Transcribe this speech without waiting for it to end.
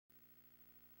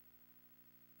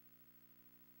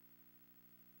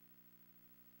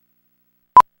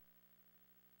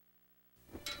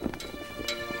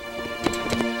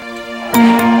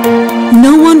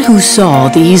who saw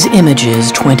these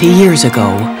images 20 years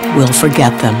ago will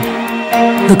forget them.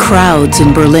 The crowds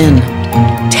in Berlin,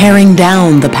 tearing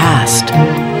down the past.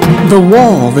 The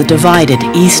wall that divided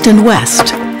East and West,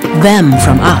 them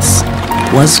from us,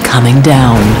 was coming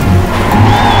down.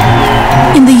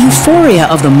 In the euphoria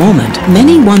of the moment,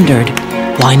 many wondered,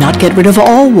 why not get rid of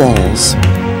all walls?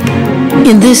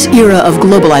 In this era of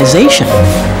globalization,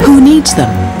 who needs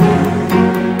them?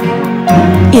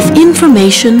 If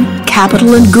information,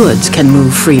 capital, and goods can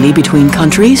move freely between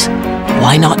countries,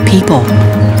 why not people?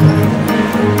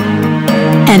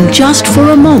 And just for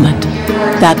a moment,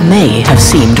 that may have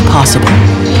seemed possible.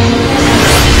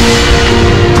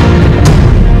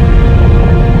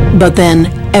 But then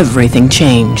everything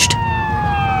changed.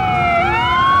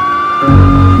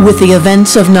 With the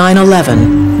events of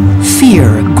 9/11,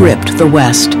 fear gripped the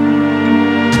West.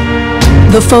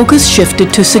 The focus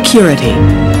shifted to security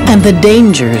and the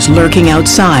dangers lurking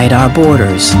outside our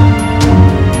borders.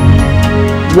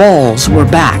 Walls were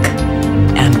back,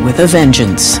 and with a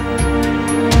vengeance.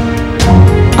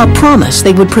 A promise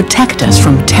they would protect us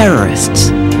from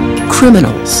terrorists,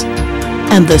 criminals,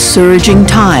 and the surging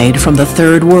tide from the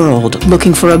third world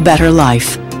looking for a better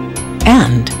life.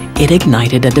 And it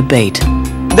ignited a debate.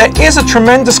 There is a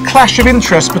tremendous clash of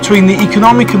interest between the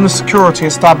economic and the security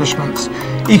establishments.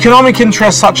 Economic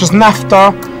interests such as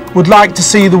NAFTA would like to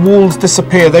see the walls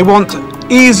disappear. They want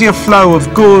easier flow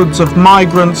of goods, of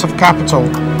migrants, of capital.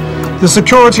 The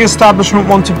security establishment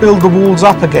want to build the walls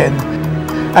up again.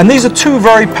 And these are two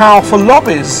very powerful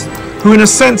lobbies who in a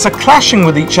sense are clashing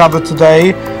with each other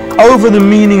today over the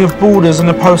meaning of borders in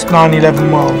a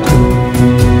post-9/11 world.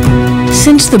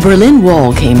 Since the Berlin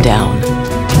Wall came down,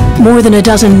 more than a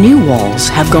dozen new walls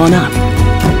have gone up.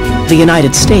 The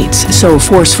United States, so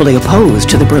forcefully opposed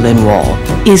to the Berlin Wall,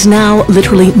 is now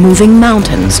literally moving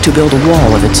mountains to build a wall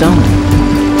of its own.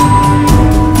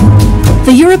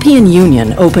 The European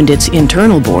Union opened its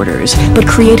internal borders,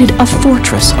 but created a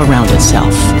fortress around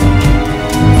itself.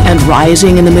 And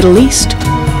rising in the Middle East,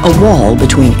 a wall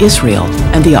between Israel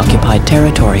and the occupied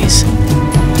territories.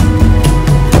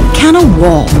 Can a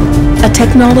wall, a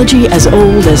technology as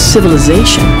old as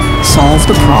civilization, solve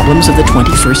the problems of the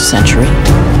 21st century?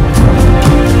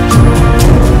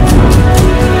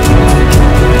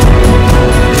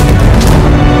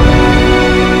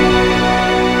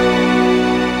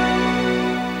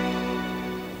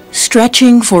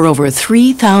 Stretching for over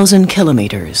 3,000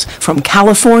 kilometers from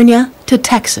California to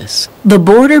Texas, the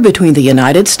border between the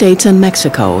United States and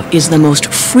Mexico is the most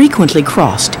frequently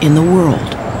crossed in the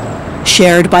world,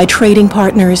 shared by trading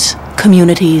partners,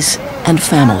 communities, and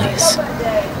families.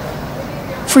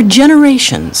 For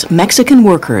generations, Mexican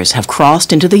workers have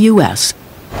crossed into the U.S.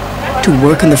 to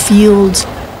work in the fields,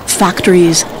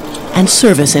 factories, and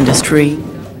service industry.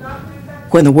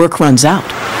 When the work runs out,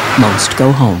 most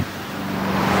go home.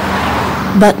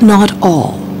 But not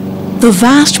all. The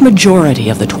vast majority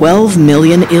of the 12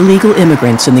 million illegal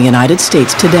immigrants in the United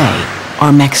States today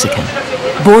are Mexican.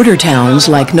 Border towns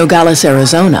like Nogales,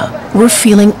 Arizona, were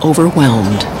feeling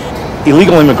overwhelmed.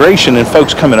 Illegal immigration and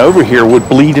folks coming over here would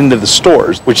bleed into the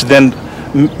stores, which then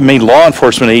made law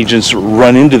enforcement agents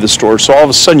run into the stores. So all of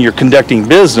a sudden you're conducting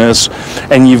business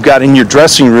and you've got in your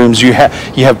dressing rooms, you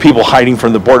have people hiding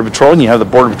from the Border Patrol and you have the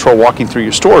Border Patrol walking through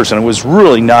your stores. And it was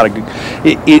really not a good,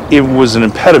 it was an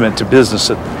impediment to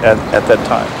business at that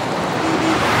time.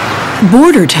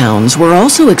 Border towns were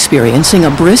also experiencing a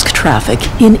brisk traffic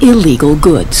in illegal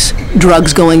goods.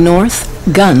 Drugs going north,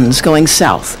 guns going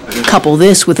south. Couple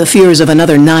this with the fears of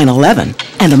another 9/11,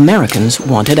 and Americans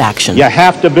wanted action. You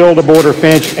have to build a border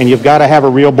fence, and you've got to have a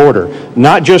real border,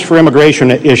 not just for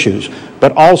immigration issues,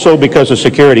 but also because of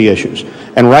security issues.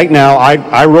 And right now,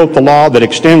 I wrote the law that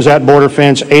extends that border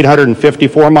fence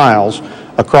 854 miles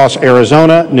across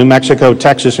Arizona, New Mexico,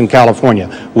 Texas, and California.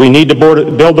 We need to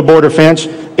build the border fence.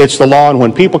 It's the law, and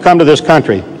when people come to this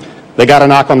country, they got to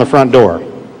knock on the front door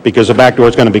because the back door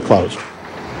is going to be closed.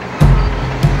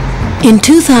 In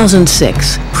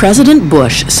 2006, President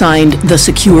Bush signed the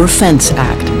Secure Fence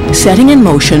Act, setting in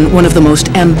motion one of the most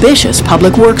ambitious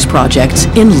public works projects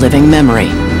in living memory.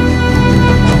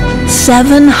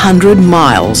 700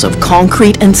 miles of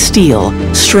concrete and steel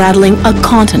straddling a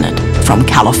continent from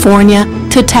California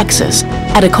to Texas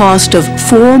at a cost of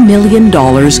 $4 million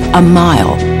a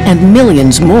mile and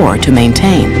millions more to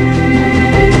maintain.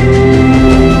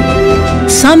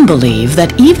 Some believe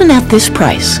that even at this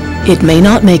price, it may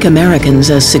not make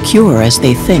Americans as secure as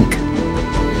they think.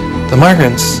 The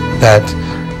migrants that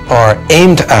are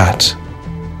aimed at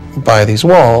by these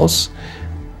walls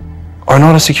are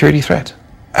not a security threat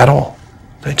at all.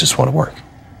 They just want to work.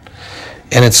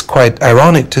 And it's quite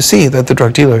ironic to see that the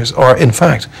drug dealers are, in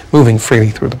fact, moving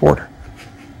freely through the border,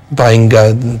 buying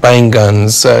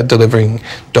guns, delivering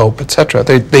dope, etc.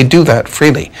 They do that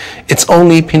freely. It's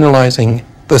only penalizing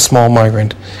the small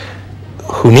migrant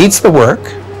who needs the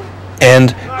work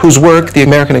and whose work the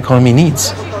American economy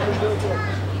needs.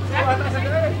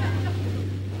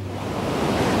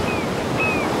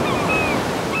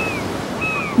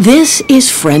 This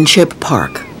is Friendship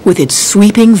Park, with its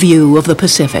sweeping view of the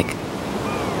Pacific.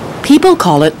 People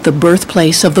call it the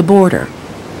birthplace of the border.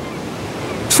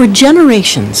 For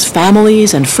generations,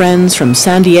 families and friends from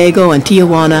San Diego and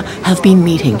Tijuana have been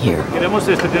meeting here.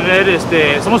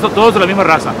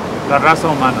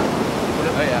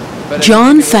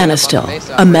 John Fanistil,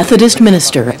 a Methodist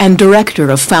minister and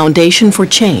director of Foundation for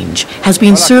Change, has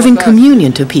been serving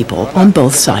communion to people on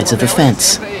both sides of the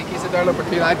fence.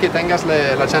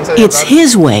 It's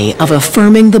his way of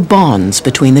affirming the bonds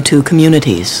between the two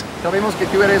communities. We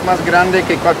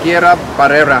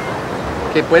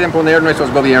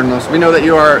know that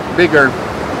you are bigger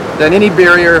than any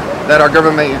barrier that our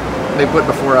government may put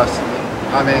before us.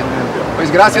 Amen. Pues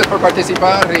gracias por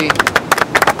participar.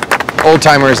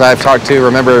 Old-timers I've talked to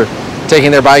remember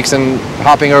taking their bikes and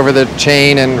hopping over the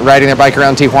chain and riding their bike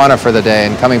around Tijuana for the day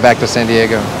and coming back to San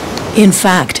Diego. In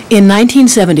fact, in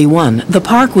 1971, the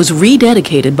park was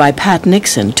rededicated by Pat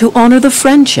Nixon to honor the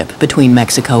friendship between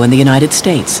Mexico and the United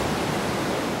States.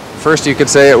 First, you could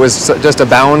say it was just a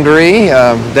boundary,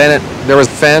 then there was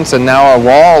a fence, and now a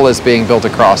wall is being built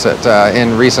across it.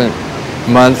 In recent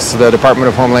months, the Department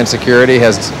of Homeland Security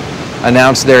has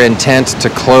announced their intent to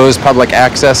close public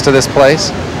access to this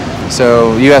place.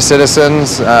 So U.S.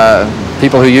 citizens,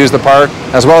 people who use the park,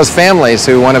 as well as families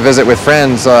who want to visit with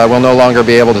friends, will no longer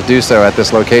be able to do so at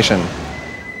this location.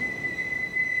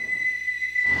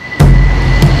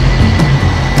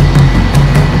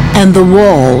 And the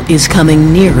wall is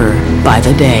coming nearer by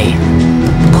the day,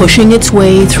 pushing its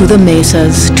way through the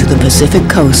mesas to the Pacific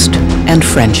Coast and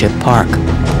Friendship Park.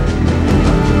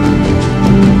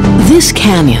 This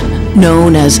canyon,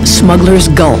 known as Smuggler's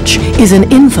Gulch, is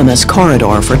an infamous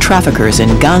corridor for traffickers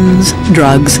in guns,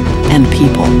 drugs, and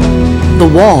people. The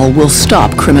wall will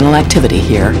stop criminal activity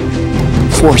here,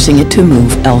 forcing it to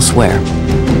move elsewhere.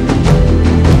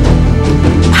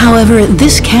 However,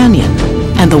 this canyon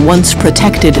and the once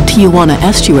protected Tijuana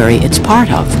estuary it's part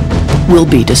of will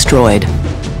be destroyed.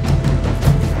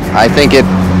 I think it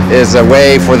is a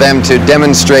way for them to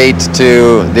demonstrate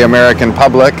to the American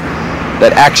public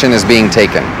that action is being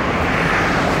taken.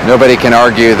 Nobody can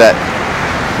argue that,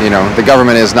 the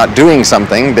government is not doing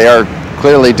something. They are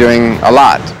clearly doing a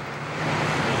lot.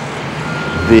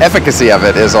 The efficacy of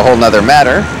it is a whole nother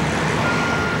matter.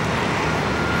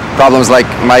 Problems like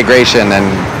migration and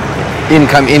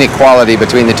income inequality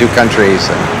between the two countries,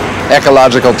 and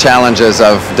ecological challenges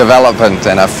of development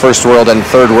and a first world and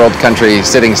third world country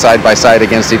sitting side by side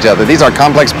against each other. These are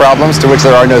complex problems to which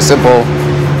there are no simple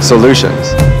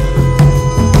solutions.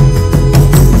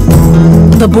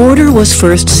 The border was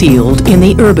first sealed in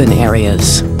the urban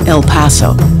areas, El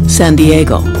Paso, San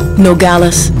Diego,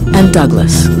 Nogales, and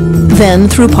Douglas. Then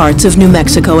through parts of New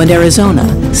Mexico and Arizona,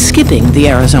 skipping the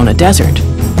Arizona desert.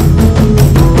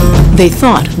 They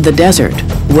thought the desert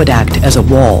would act as a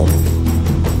wall,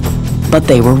 but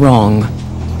they were wrong.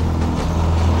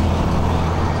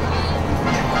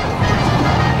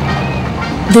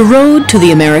 The road to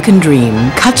the American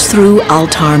dream cuts through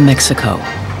Altar, Mexico.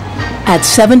 At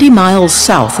 70 miles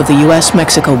south of the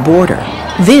U.S.-Mexico border,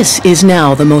 this is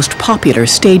now the most popular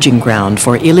staging ground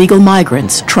for illegal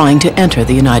migrants trying to enter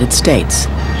the United States.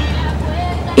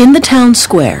 In the town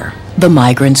square, the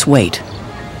migrants wait.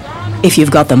 If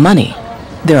you've got the money,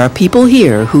 there are people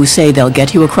here who say they'll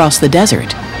get you across the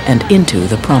desert and into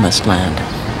the promised land.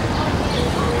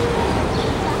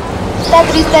 Está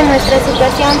triste nuestra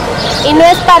situación y no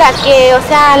es para que,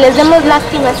 les demos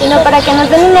lástima, sino para que nos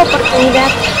den una oportunidad,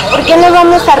 porque no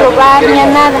vamos a robar ni a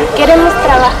nada, queremos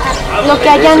trabajar, lo que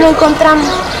allá no encontramos,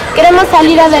 queremos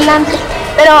salir adelante,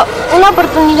 pero una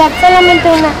oportunidad, solamente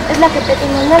una, es la que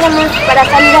pedimos, nada más para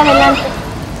salir adelante.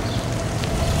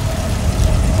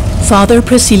 Father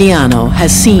Prisciliano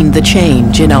has seen the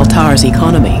change in Altar's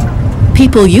economy.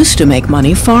 People used to make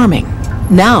money farming.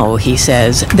 Now, he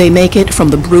says, they make it from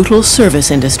the brutal service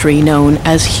industry known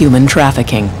as human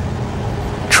trafficking.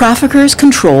 Traffickers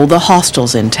control the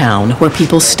hostels in town where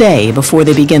people stay before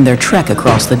they begin their trek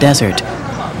across the desert.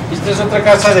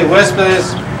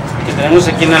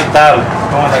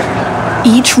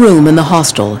 Each room in the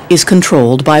hostel is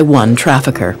controlled by one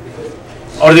trafficker.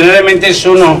 Ordinariamente es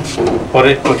uno por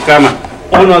cama,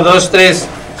 1, 2, 3,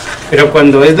 pero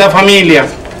cuando es la familia,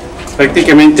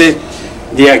 prácticamente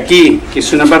De aquí, que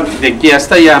es una parte de aquí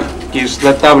hasta allá, que es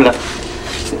la tabla,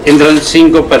 entran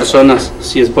 5 personas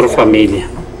si es por familia.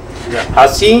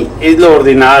 Así es lo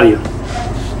ordinario.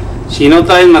 Si no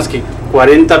traes más que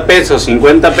 40 pesos,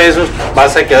 50 pesos,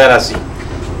 vas a quedar así.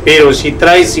 Pero si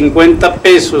traes 50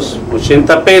 pesos,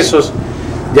 80 pesos,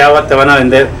 ya te van a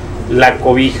vender la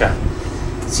cobija.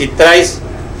 Si traes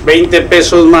 20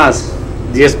 pesos más,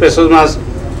 10 pesos más,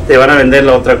 te van a vender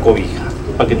la otra cobija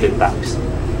para que te tapes.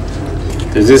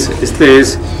 Entonces, este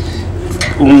es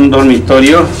un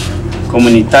dormitorio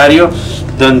comunitario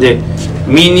donde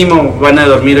mínimo van a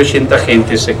dormir 80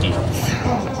 gentes aquí.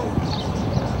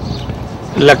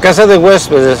 La casa de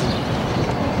huéspedes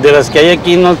de las que hay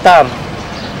aquí en Altar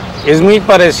es muy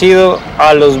parecido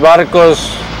a los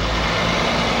barcos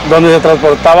donde se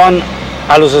transportaban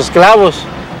a los esclavos.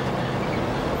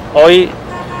 Hoy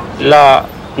la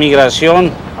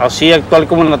migración, así actual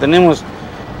como la tenemos,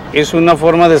 es una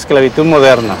forma de esclavitud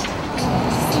moderna.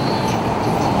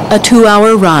 A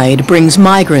 2-hour ride brings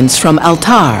migrants from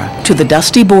Altar to the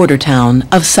dusty border town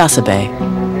of Sasabe.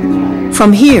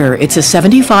 From here, it's a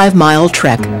 75-mile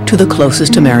trek to the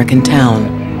closest American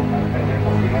town.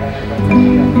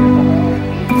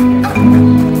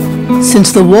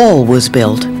 Since the wall was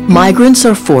built, migrants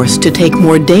are forced to take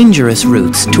more dangerous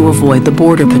routes to avoid the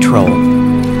border patrol.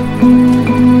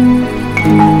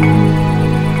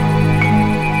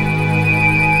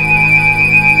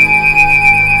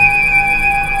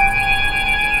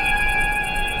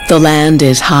 The land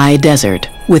is high desert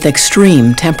with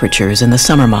extreme temperatures in the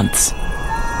summer months.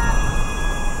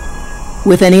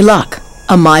 With any luck,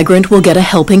 a migrant will get a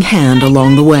helping hand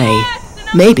along the way,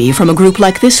 maybe from a group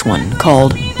like this one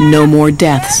called No More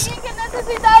Deaths.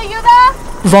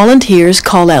 Volunteers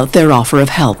call out their offer of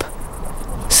help.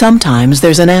 Sometimes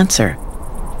there's an answer.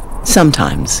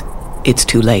 Sometimes it's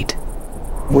too late.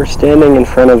 We're standing in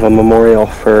front of a memorial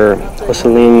for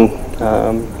Jocelyn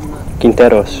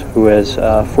Quinteros, who is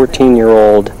a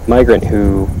 14-year-old migrant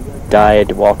who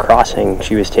died while crossing.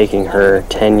 She was taking her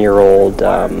 10-year-old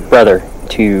brother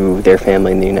to their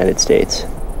family in the United States.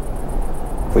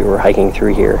 We were hiking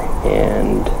through here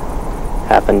and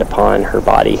happened upon her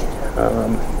body.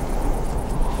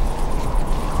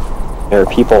 There are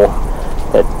people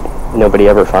that nobody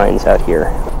ever finds out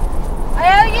here.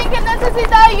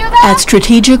 At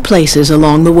strategic places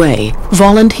along the way,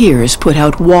 volunteers put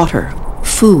out water,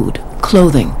 food,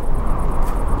 clothing.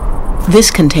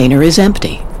 This container is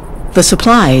empty. The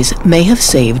supplies may have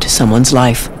saved someone's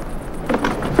life.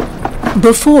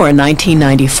 Before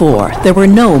 1994, there were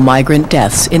no migrant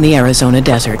deaths in the Arizona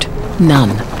desert.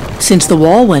 None. Since the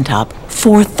wall went up,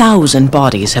 4,000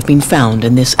 bodies have been found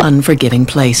in this unforgiving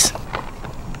place.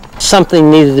 Something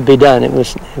needed to be done. It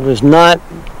was not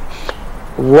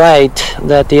right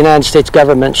that the United States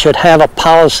government should have a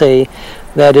policy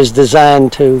that is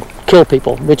designed to kill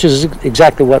people, which is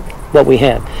exactly what we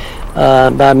have,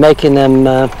 by making them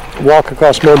walk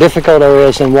across more difficult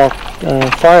areas and walk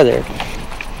farther.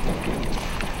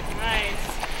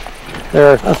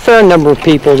 There are a fair number of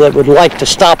people that would like to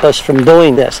stop us from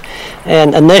doing this,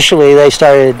 and initially they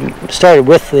started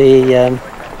with the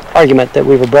argument that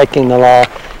we were breaking the law.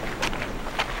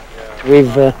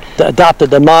 We've adopted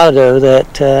the motto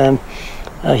that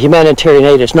humanitarian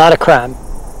aid is not a crime.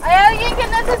 ¿Hay alguien que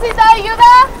necesita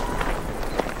ayuda?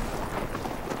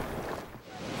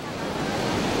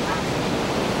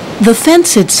 The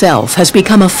fence itself has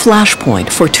become a flashpoint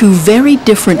for two very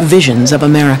different visions of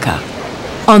America.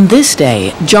 On this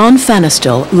day, John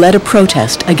Fanistil led a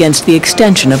protest against the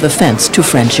extension of the fence to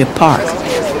Friendship Park.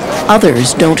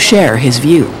 Others don't share his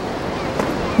view.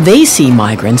 They see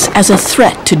migrants as a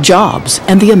threat to jobs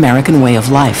and the American way of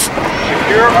life.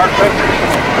 Secure our country.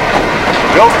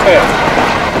 No fence.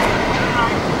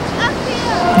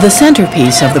 The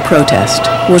centerpiece of the protest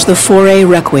was the Foray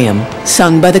Requiem,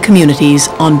 sung by the communities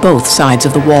on both sides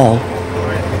of the wall.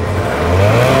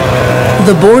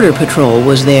 The Border Patrol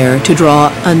was there to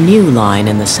draw a new line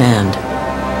in the sand.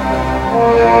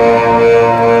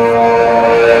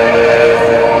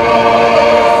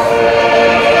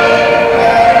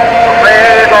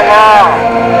 Obey the law.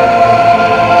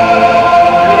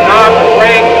 Do not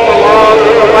break the laws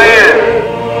of the land.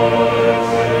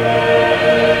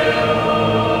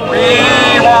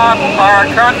 We want our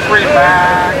country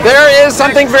back. There is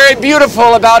something very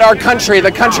beautiful about our country,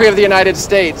 the country of the United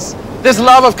States. This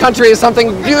love of country is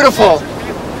something beautiful.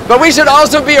 But we should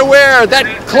also be aware that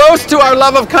close to our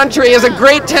love of country is a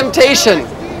great temptation.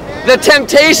 The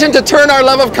temptation to turn our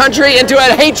love of country into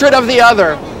a hatred of the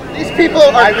other. These people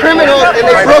are criminals and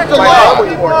they broke the law.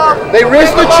 They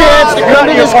risked the chance to come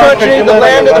to this country, the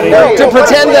land of the free, to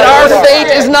pretend that our fate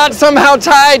is not somehow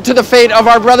tied to the fate of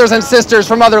our brothers and sisters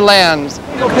from other lands.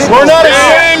 We're not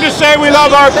ashamed to say we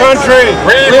love our country.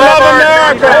 We love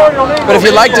America. But if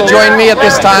you'd like to join me at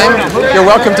this time, you're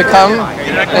welcome to come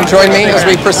and join me as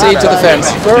we proceed to the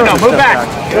fence. No, move back.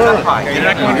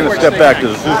 You're going to step back,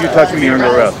 because as soon as you touch me, you're under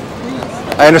arrest.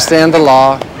 I understand the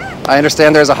law. I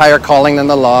understand there's a higher calling than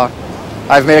the law.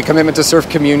 I've made a commitment to serve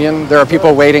communion. There are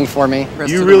people waiting for me.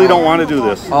 You really don't want to do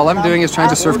this? All I'm doing is trying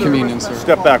to serve communion, sir.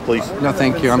 Step back, please. No,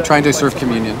 thank you. I'm trying to serve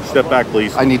communion. Step back,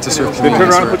 please. I need to serve communion, Then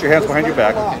turn around sir. and put your hands behind your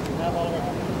back.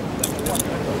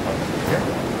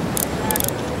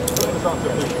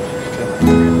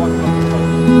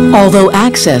 Although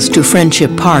access to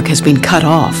Friendship Park has been cut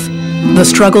off, the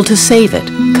struggle to save it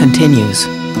continues.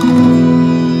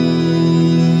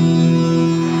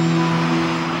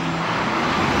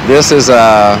 This is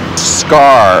a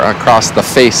scar across the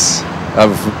face of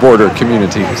border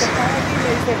communities.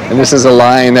 And this is a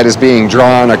line that is being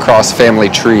drawn across family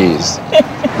trees.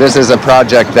 This is a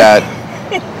project that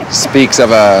speaks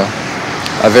of a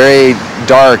very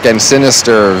dark and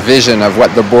sinister vision of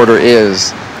what the border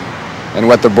is and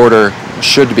what the border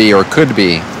should be or could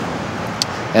be.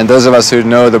 And those of us who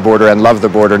know the border and love the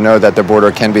border know that the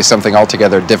border can be something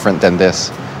altogether different than this,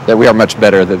 that we are much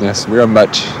better than this. We're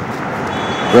much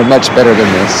better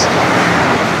than this.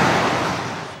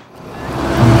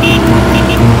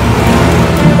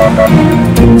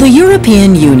 The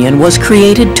European Union was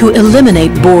created to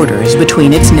eliminate borders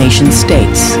between its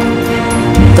nation-states.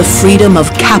 The freedom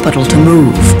of capital to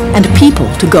move and people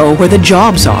to go where the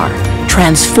jobs are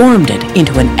transformed it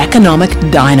into an economic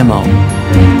dynamo.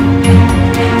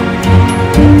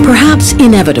 Perhaps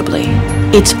inevitably,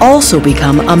 it's also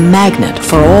become a magnet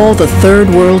for all the Third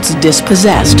World's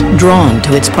dispossessed drawn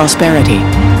to its prosperity.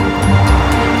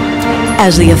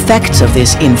 As the effects of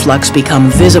this influx become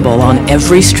visible on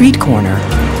every street corner,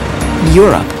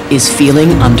 Europe is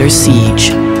feeling under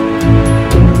siege.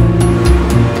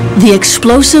 The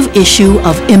explosive issue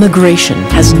of immigration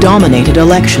has dominated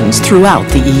elections throughout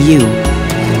the EU.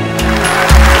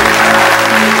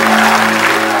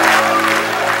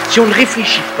 Si on ne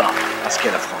réfléchit pas à ce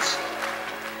qu'est la France,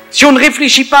 si on ne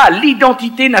réfléchit pas à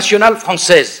l'identité nationale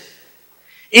française,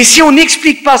 et si on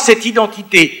n'explique pas cette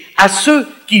identité à ceux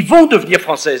qui vont devenir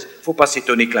françaises, il ne faut pas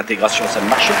s'étonner que l'intégration, ça ne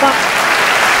marche pas.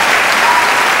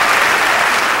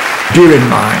 Bear in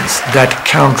mind that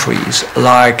countries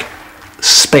like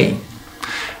Spain,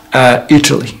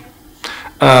 Italy,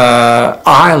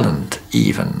 Ireland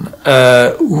even,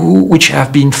 which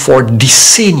have been for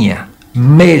decennia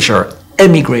major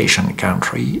emigration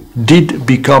country, did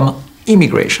become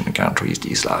immigration countries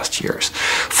these last years.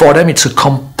 For them, it's a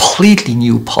completely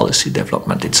new policy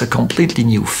development. It's a completely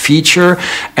new feature.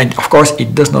 And of course,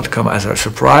 it does not come as a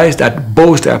surprise that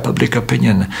both their public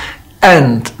opinion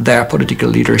and their political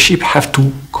leadership have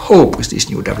to cope with these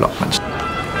new developments.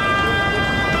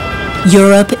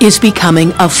 Europe is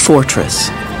becoming a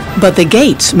fortress, but the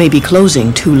gates may be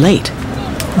closing too late.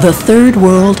 The Third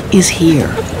World is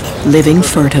here, living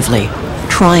furtively,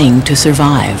 trying to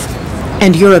survive.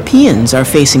 And Europeans are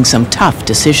facing some tough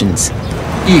decisions.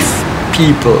 If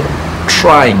people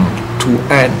trying to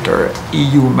enter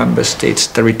EU member states'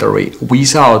 territory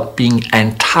without being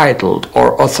entitled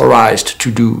or authorized to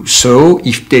do so,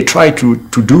 if they try to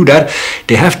do that,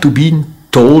 they have to be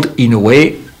told in a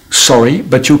way, sorry,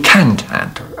 but you can't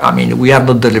enter. I mean, we have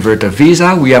not delivered a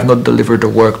visa, we have not delivered a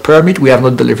work permit, we have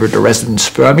not delivered a residence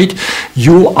permit.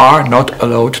 You are not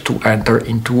allowed to enter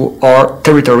into our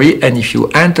territory, and if you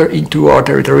enter into our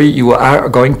territory, you are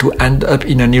going to end up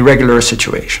in an irregular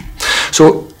situation.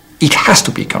 So it has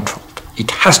to be controlled.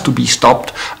 It has to be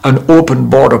stopped. An open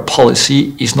border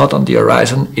policy is not on the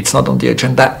horizon, it's not on the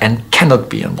agenda, and cannot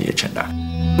be on the agenda.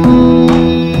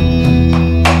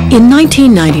 In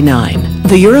 1999,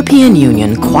 the European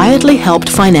Union quietly helped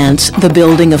finance the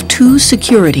building of 2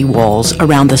 security walls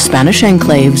around the Spanish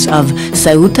enclaves of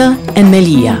Ceuta and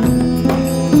Melilla.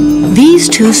 These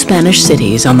 2 Spanish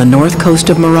cities on the north coast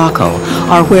of Morocco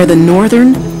are where the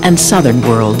northern and southern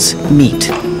worlds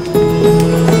meet.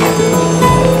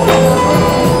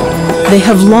 They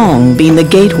have long been the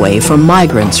gateway for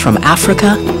migrants from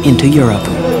Africa into Europe.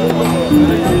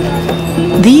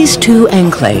 These 2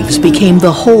 enclaves became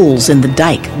the holes in the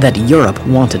dike that Europe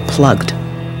wanted plugged.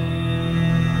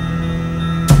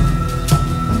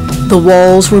 The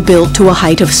walls were built to a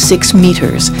height of 6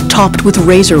 meters, topped with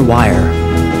razor wire.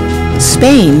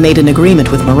 Spain made an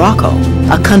agreement with Morocco,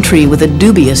 a country with a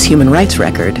dubious human rights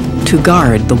record, to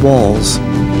guard the walls.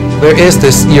 There is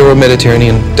this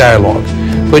Euro-Mediterranean dialogue,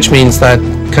 which means that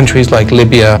countries like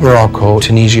Libya, Morocco,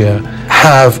 Tunisia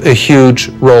have a huge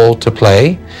role to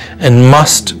play and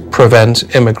must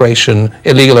prevent immigration,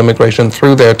 illegal immigration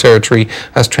through their territory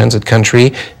as transit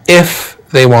country if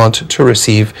they want to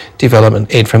receive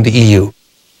development aid from the EU.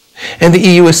 And the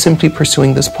EU is simply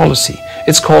pursuing this policy.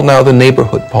 It's called now the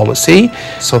neighborhood policy,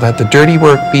 so that the dirty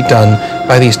work be done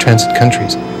by these transit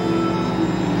countries.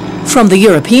 From the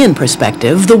European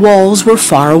perspective, the walls were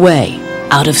far away,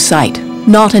 out of sight,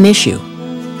 not an issue.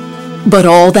 But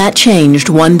all that changed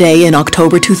one day in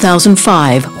October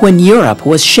 2005 when Europe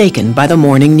was shaken by the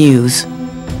morning news.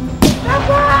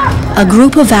 A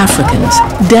group of Africans,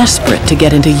 desperate to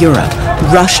get into Europe,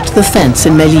 rushed the fence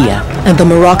in Melilla, and the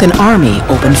Moroccan army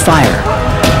opened fire.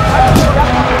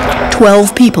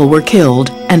 12 people were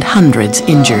killed and hundreds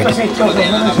injured.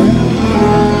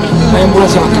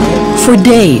 For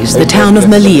days, the town of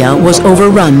Melilla was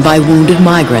overrun by wounded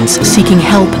migrants seeking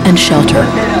help and shelter.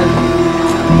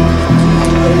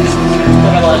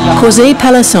 José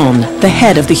Pelazón, the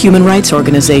head of the human rights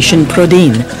organization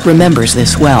Prodin, remembers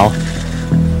this well.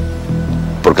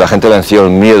 Porque la gente venció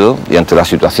el miedo y ante la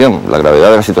situación, la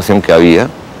gravedad de la situación que había,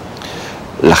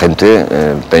 la gente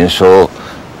pensó,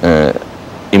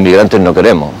 inmigrantes no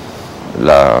queremos,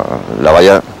 la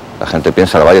valla, la gente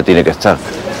piensa la valla tiene que estar,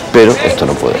 pero esto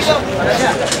no puede ser.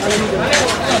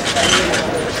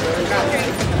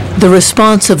 The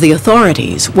response of the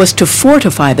authorities was to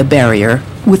fortify the barrier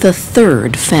with a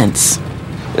third fence.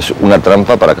 Es una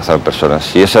trampa para cazar personas.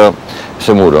 Si ese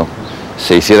muro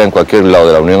se hiciera en cualquier lado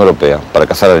de la Unión Europea para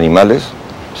cazar animales,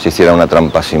 si hiciera una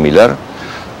trampa similar,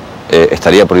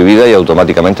 estaría prohibida y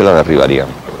automáticamente la derribarían.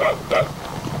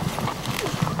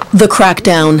 The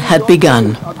crackdown had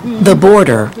begun. The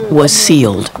border was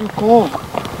sealed.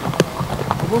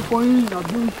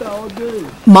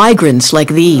 Migrants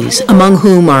like these, among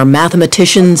whom are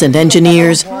mathematicians and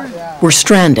engineers, were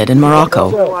stranded in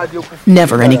Morocco,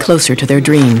 never any closer to their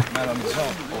dream.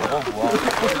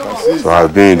 So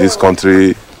I've been in this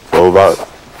country for over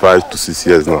 5 to 6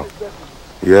 years now.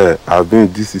 Yeah, I've been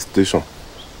in this station,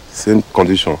 same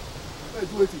condition.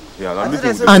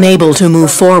 Unable to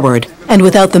move forward and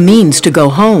without the means to go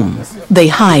home, they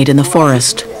hide in the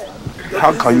forest.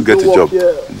 How can you get a job?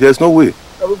 There's no way.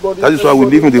 That is why we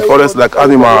live in the forest like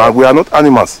animals, and we are not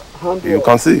animals. You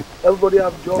can see.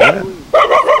 Yeah.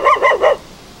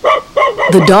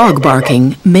 The dog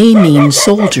barking may mean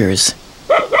soldiers.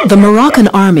 The Moroccan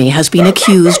army has been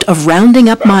accused of rounding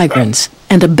up migrants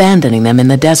and abandoning them in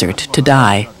the desert to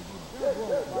die.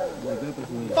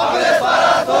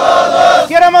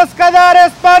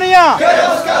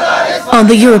 On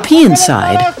the European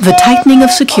side, the tightening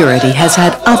of security has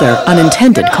had other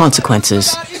unintended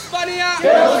consequences.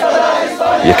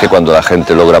 Y es que cuando la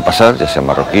gente logra pasar, ya sean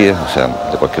marroquíes, o sea,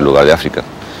 de cualquier lugar de África,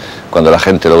 cuando la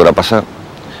gente logra pasar,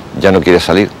 ya no quiere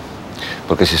salir,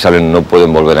 porque si salen no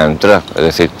pueden volver a entrar. Es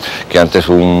decir, que antes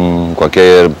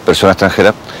cualquier persona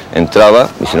extranjera entraba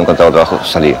y si no encontraba trabajo,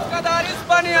 salía.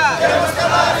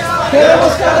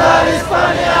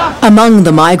 Among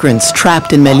the migrants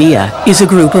trapped in Melilla is a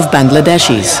group of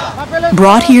Bangladeshis.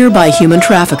 Brought here by human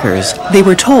traffickers, they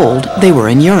were told they were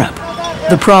in Europe.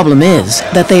 The problem is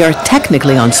that they are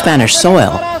technically on Spanish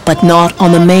soil, but not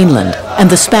on the mainland, and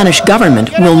the Spanish government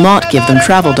will not give them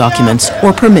travel documents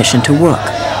or permission to work.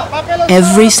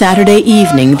 Every Saturday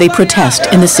evening they protest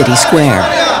in the city square.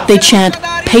 They chant,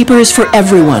 "Papers for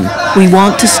everyone. We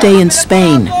want to stay in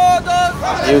Spain."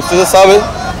 Y ustedes saben,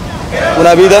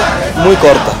 una vida muy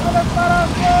corta.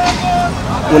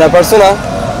 Una persona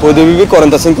puede vivir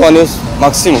 45 años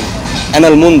máximo en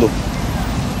el mundo,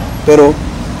 pero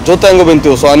yo tengo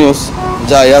 22 años,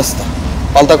 ya está.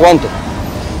 ¿Falta cuánto?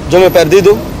 Yo me he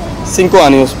perdido 5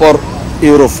 años por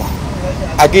Europa.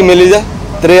 Aquí en Melilla,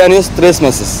 3 años, 3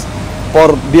 meses.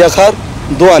 Por viajar,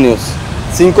 2 años.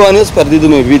 5 años perdido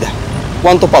mi vida.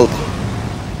 ¿Cuánto falta?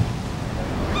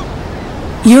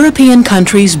 European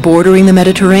countries bordering the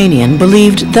Mediterranean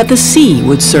believed that the sea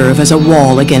would serve as a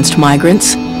wall against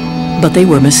migrants, but they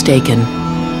were mistaken.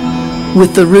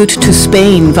 With the route to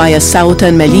Spain via Ceuta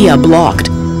and Melilla blocked,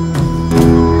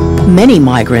 many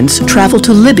migrants travel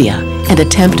to Libya and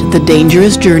attempt the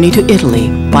dangerous journey to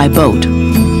Italy by boat.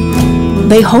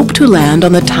 They hope to land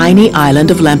on the tiny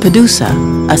island of Lampedusa,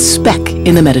 a speck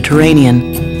in the Mediterranean,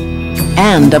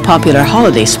 and a popular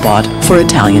holiday spot for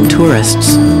Italian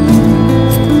tourists.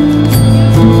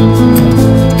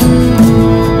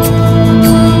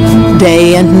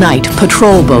 Day and night,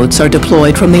 patrol boats are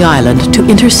deployed from the island to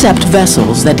intercept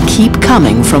vessels that keep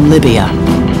coming from Libya.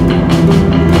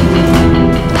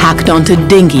 Packed onto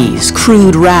dinghies,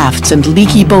 crude rafts, and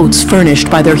leaky boats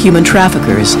furnished by their human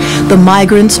traffickers, the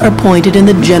migrants are pointed in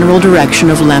the general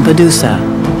direction of Lampedusa.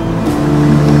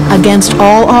 Against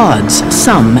all odds,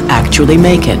 some actually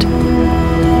make it.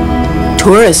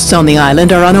 Tourists on the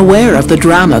island are unaware of the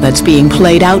drama that's being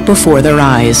played out before their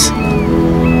eyes.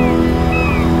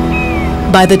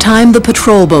 By the time the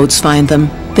patrol boats find them,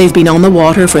 they've been on the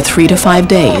water for 3 to 5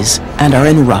 days and are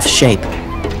in rough shape.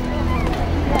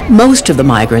 Most of the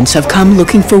migrants have come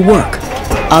looking for work.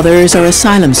 Others are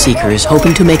asylum seekers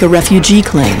hoping to make a refugee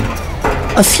claim.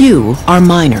 A few are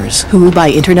minors who,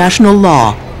 by international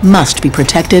law, must be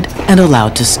protected and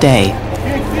allowed to stay.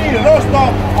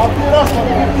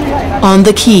 On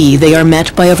the quay, they are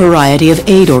met by a variety of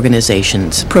aid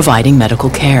organizations providing medical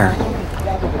care.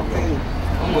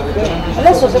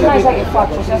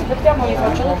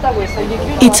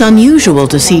 It's unusual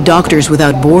to see Doctors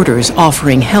Without Borders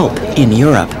offering help in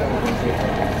Europe.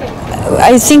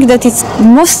 I think that it's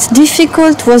most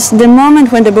difficult was the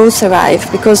moment when the boats arrive,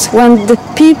 because when the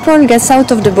people get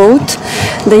out of the boat,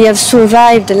 they have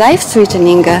survived the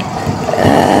life-threatening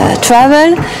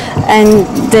travel, and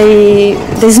they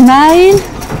smile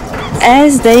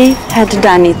as they had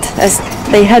done it, as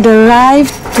they had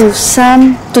arrived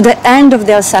to the end of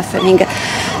their suffering.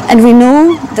 And we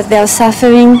know that their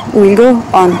suffering will go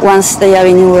on once they are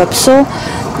in Europe. So,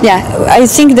 yeah, I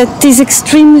think that it is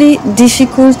extremely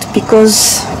difficult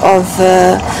because of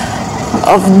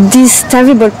this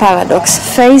terrible paradox,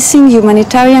 facing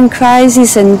humanitarian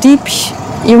crisis and deep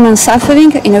human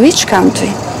suffering in a rich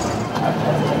country.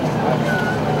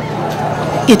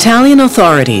 Italian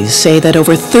authorities say that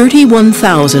over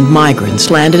 31,000 migrants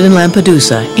landed in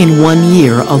Lampedusa in 1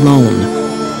 year alone.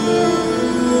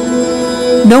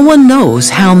 No one knows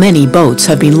how many boats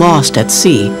have been lost at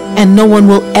sea, and no one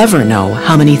will ever know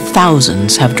how many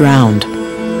thousands have drowned.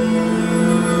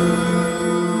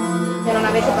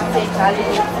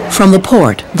 From the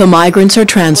port, the migrants are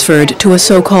transferred to a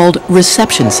so-called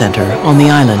reception center on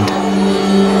the island.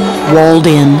 Walled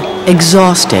in,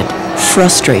 exhausted,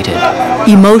 frustrated,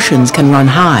 emotions can run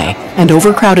high, and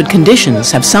overcrowded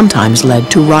conditions have sometimes led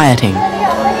to rioting.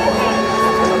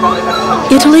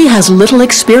 Italy has little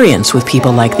experience with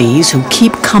people like these who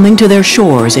keep coming to their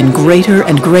shores in greater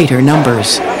and greater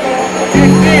numbers.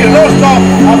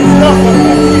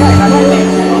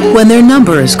 When their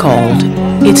number is called,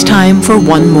 it's time for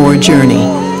one more journey.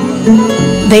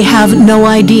 They have no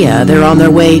idea they're on their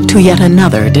way to yet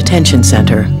another detention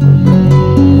center,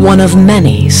 one of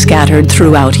many scattered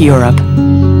throughout Europe.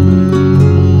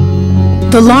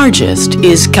 The largest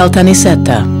is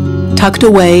Caltanissetta, tucked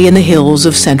away in the hills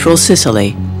of central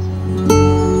Sicily.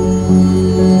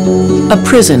 A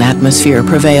prison atmosphere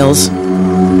prevails,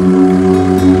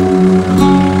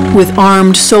 with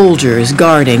armed soldiers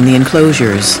guarding the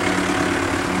enclosures.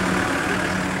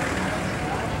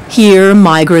 Here,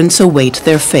 migrants await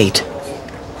their fate.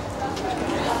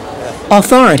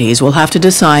 Authorities will have to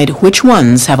decide which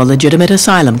ones have a legitimate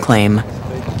asylum claim.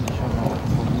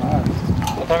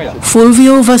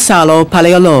 Fulvio Vassallo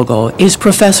Paleologo is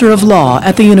professor of law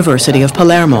at the University of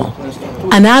Palermo.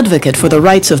 An advocate for the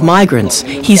rights of migrants,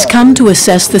 he's come to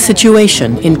assess the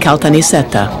situation in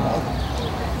Caltanissetta.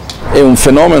 È un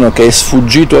fenomeno che è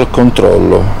sfuggito al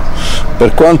controllo.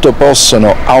 Per quanto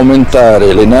possano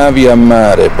aumentare le navi a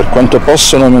mare, per quanto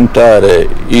possano aumentare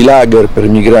i lager per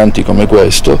migranti come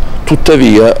questo,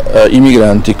 tuttavia i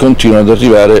migranti continuano ad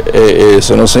arrivare e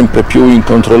sono sempre più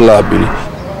incontrollabili.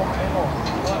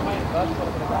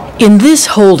 In this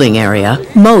holding area,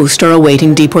 most are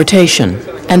awaiting deportation,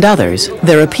 and others,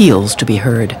 their appeals to be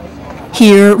heard.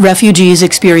 Here, refugees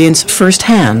experience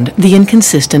firsthand the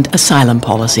inconsistent asylum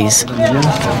policies.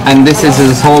 And this is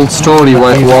his whole story,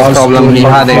 what problem he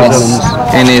had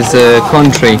in his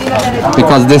country.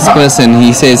 Because this person,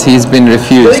 he says he's been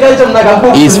refused.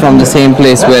 He's from the same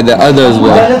place where the others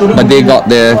were, but they got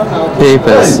their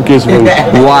papers.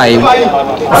 Why?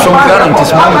 From current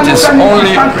this moment is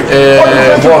only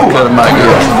worker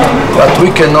migrant, but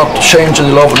we cannot change the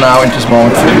law now in this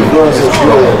moment for you.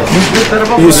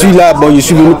 Je suis là, bon, je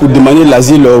suis venu pour demander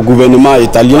l'asile au gouvernement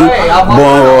italien.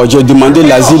 Bon, j'ai demandé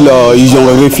l'asile, ils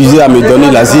ont refusé à me donner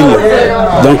l'asile.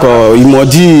 Donc, ils m'ont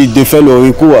dit de faire le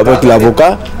recours avec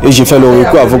l'avocat, et j'ai fait le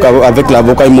recours avec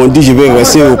l'avocat. Ils m'ont dit je vais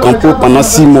rester au campo pendant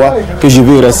 6 mois, que je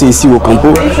vais rester ici au campo.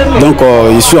 Donc,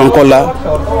 je suis encore là.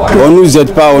 On ne nous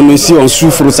aide pas, on est ici, on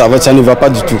souffre, ça ne va pas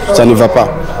du tout, ça ne va pas.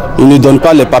 Ils ne donnent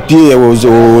pas les papiers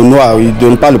aux Noirs, ils ne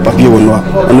donnent pas le papier aux Noirs.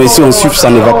 On est ici, on souffre, ça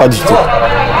ne va pas du tout.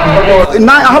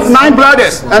 I have 9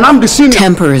 brothers, and I'm the senior.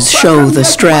 Tempers show the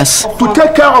stress. To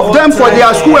take care of them for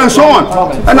their school and so on.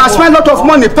 And I spent a lot of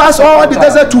money, past all the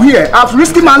desert to here. I've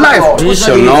risked my life.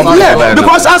 Yeah,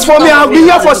 because as for me, I've been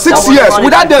here for 6 years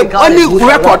without any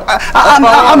record.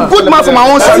 I'm good man for my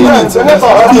own side.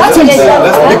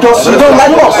 Because you don't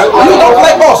like us. You don't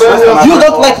like us. You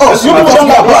don't like us. You don't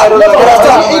like us.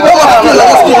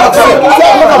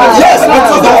 Yes,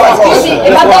 you don't like us.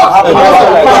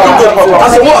 I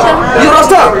said what? You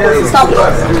understand? Stop.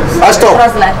 I stop.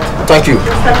 Thank you.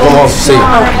 See.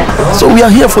 So we are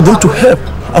here for them to help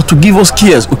and to give us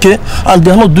cares, okay? And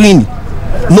they are not doing it.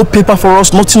 No paper for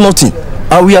us, nothing.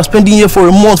 And we are spending here for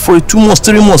a month, for 2 months,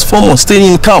 3 months, 4 months,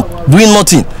 staying in camp, doing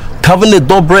nothing, having a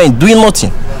dull brain, doing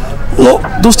nothing. No,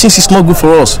 those things is not good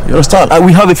for us. You understand? And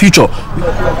we have a future,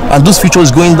 and this future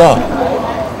is going down.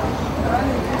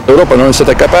 L'Europa non è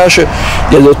stata capace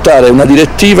di adottare una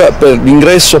direttiva per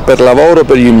l'ingresso per lavoro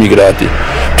per gli immigrati.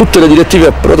 Tutte le direttive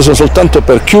approvate sono soltanto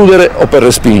per chiudere o per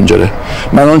respingere,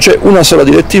 ma non c'è una sola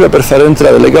direttiva per far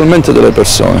entrare legalmente delle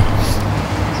persone.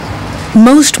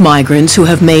 Most migrants who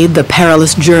have made the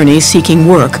perilous journey seeking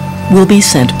work will be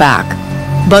sent back,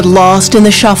 but lost in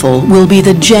the shuffle will be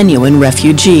the genuine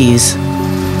refugees.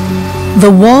 The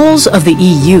walls of the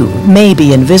EU may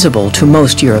be invisible to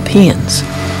most Europeans,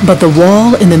 but the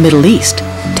wall in the Middle East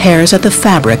tears at the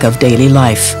fabric of daily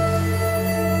life.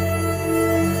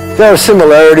 There are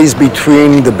similarities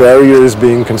between the barriers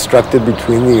being constructed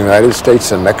between the United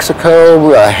States and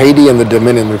Mexico, Haiti and the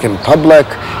Dominican Republic.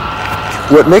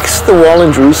 What makes the wall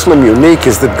in Jerusalem unique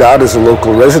is that God is a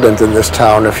local resident in this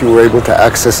town. If you were able to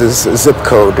access his zip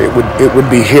code, it would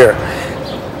be here.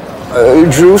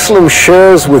 Jerusalem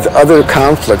shares with other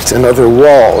conflicts and other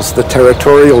walls the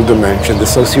territorial dimension, the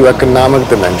socioeconomic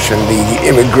dimension, the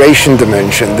immigration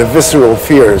dimension, the visceral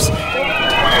fears.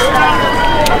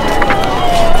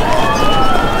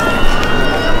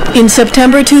 In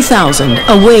September 2000,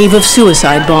 a wave of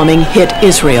suicide bombing hit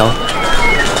Israel.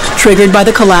 Triggered by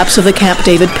the collapse of the Camp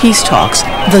David peace talks,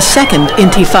 the Second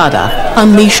Intifada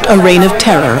unleashed a reign of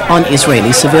terror on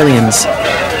Israeli civilians.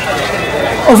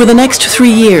 Over the next 3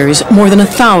 years, more than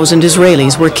 1,000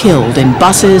 Israelis were killed in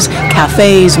buses,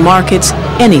 cafes, markets,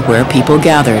 anywhere people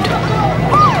gathered.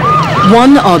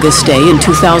 One August day in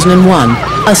 2001,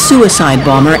 a suicide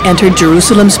bomber entered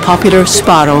Jerusalem's popular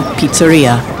Sparrow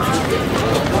pizzeria.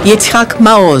 Yitzhak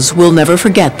Maoz will never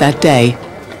forget that day.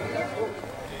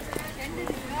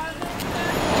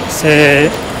 C'est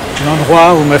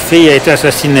l'endroit où ma fille a été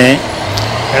assassinée.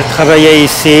 Elle travaillait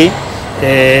ici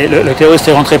et le terroriste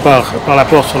est rentré par la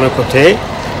porte sur le côté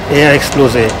et a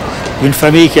explosé. Une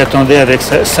famille qui attendait avec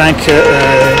 5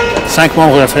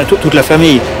 membres de la famille, toute la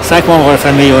famille, 5 membres de la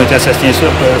famille ont été assassinés sur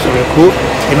le coup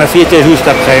et ma fille était juste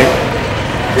après.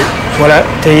 Voilà,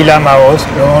 Teila Maoz,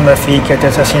 le nom de ma fille qui a été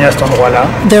assassinée à cet endroit-là.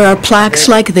 There are plaques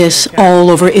like this all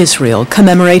over Israel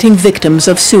commemorating victims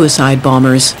of suicide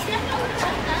bombers.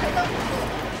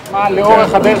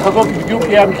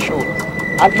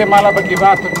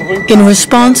 In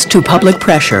response to public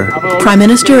pressure, Prime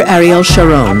Minister Ariel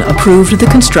Sharon approved the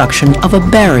construction of a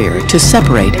barrier to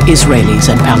separate Israelis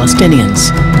and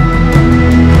Palestinians.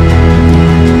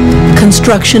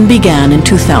 Construction began in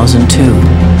 2002.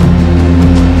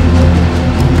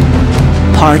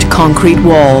 Part concrete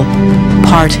wall,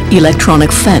 part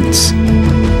electronic fence.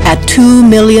 At $2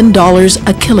 million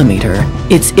a kilometer,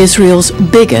 it's Israel's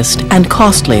biggest and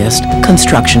costliest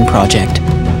construction project.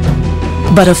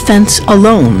 But a fence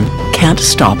alone can't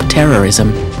stop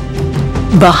terrorism.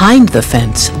 Behind the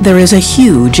fence, there is a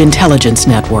huge intelligence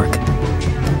network.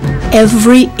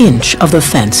 Every inch of the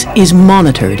fence is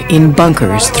monitored in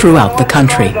bunkers throughout the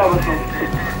country.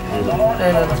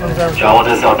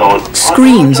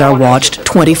 Screens are watched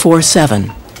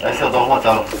 24/7.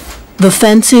 The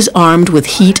fence is armed with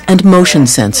heat and motion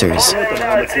sensors.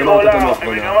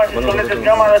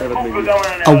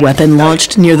 A weapon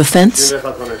launched near the fence?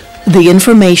 The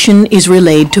information is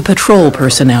relayed to patrol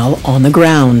personnel on the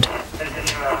ground.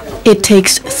 It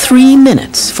takes 3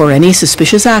 minutes for any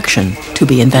suspicious action to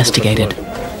be investigated.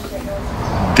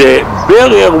 The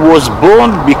barrier was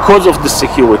born because of the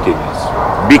security,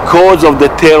 because of the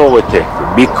terror attack,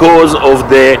 because of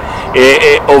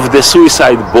the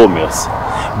suicide bombers.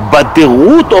 But the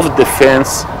root of the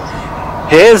fence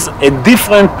has a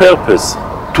different purpose,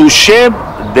 to shape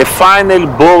the final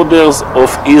borders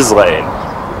of Israel.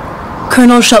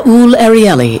 Colonel Shaul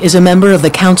Arieli is a member of the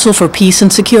Council for Peace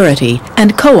and Security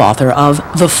and co-author of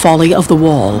The Folly of the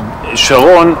Wall.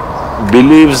 Sharon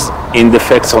believes in the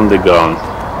facts on the ground.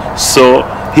 So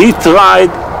he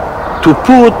tried to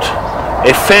put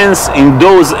a fence in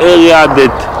those areas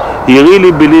that He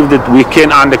really believed that we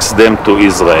can annex them to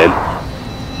Israel.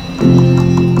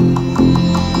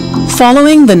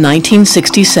 Following the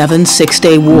 1967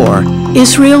 Six-Day War,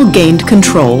 Israel gained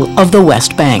control of the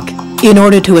West Bank. In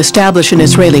order to establish an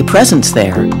Israeli presence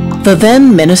there, the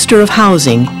then Minister of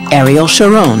Housing, Ariel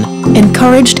Sharon,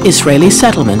 encouraged Israeli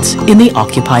settlements in the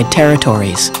occupied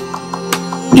territories.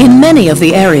 In many of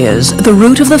the areas, the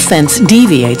route of the fence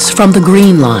deviates from the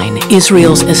Green Line,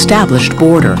 Israel's established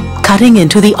border, cutting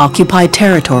into the occupied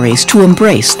territories to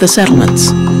embrace the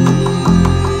settlements.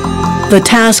 The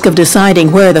task of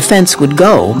deciding where the fence would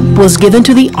go was given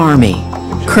to the army.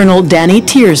 Colonel Danny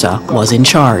Tirza was in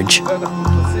charge.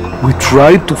 We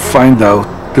tried to find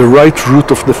out the right route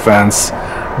of the fence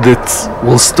that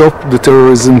will stop the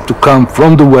terrorism to come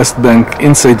from the West Bank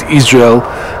inside Israel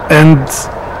and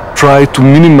try to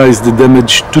minimize the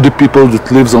damage to the people that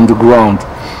lives on the ground.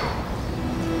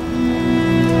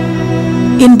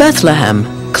 In Bethlehem,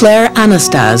 Claire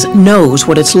Anastase knows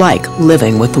what it's like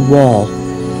living with the wall.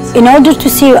 In order to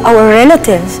see our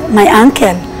relatives, my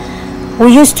uncle,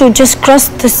 we used to just cross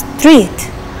the street.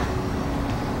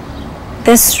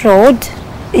 This road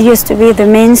used to be the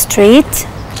main street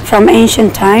from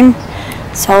ancient time.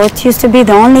 So it used to be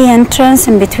the only entrance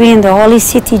in between the holy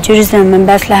city, Jerusalem, and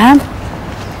Bethlehem.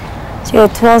 So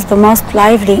it was the most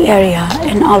lively area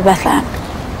in all Bethlehem.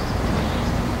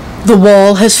 The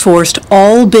wall has forced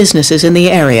all businesses in the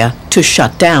area to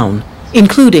shut down,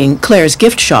 including Claire's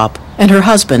gift shop and her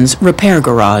husband's repair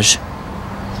garage.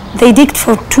 They digged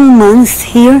for 2 months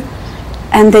here,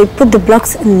 and they put the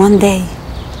blocks in one day.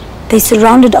 They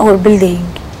surrounded our building,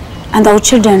 and our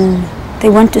children, they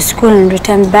went to school and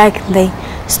returned back. They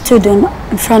stood in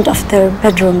front of their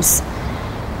bedrooms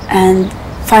and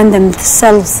find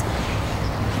themselves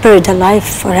buried alive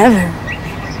forever.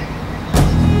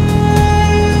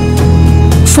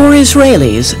 For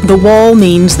Israelis, the wall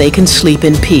means they can sleep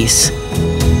in peace.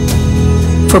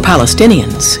 For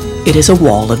Palestinians, it is a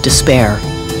wall of despair.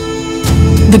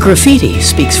 The graffiti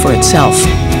speaks for itself.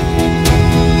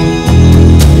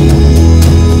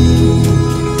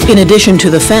 In addition to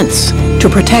the fence, to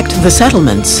protect the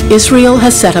settlements, Israel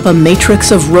has set up a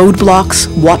matrix of roadblocks,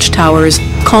 watchtowers,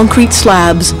 concrete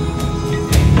slabs,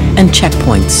 and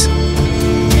checkpoints.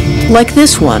 Like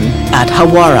this one at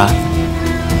Hawara.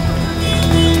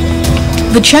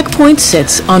 The checkpoint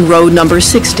sits on road number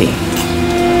 60,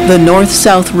 the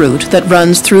north-south route that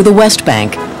runs through the West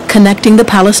Bank, connecting the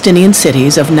Palestinian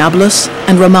cities of Nablus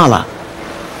and Ramallah.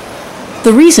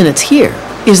 The reason it's here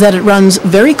is that it runs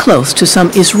very close to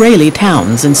some Israeli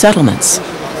towns and settlements.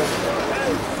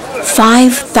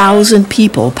 5,000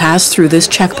 people pass through this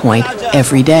checkpoint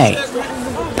every day.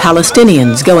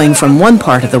 Palestinians going from one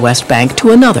part of the West Bank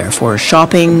to another for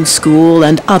shopping, school,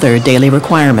 and other daily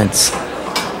requirements.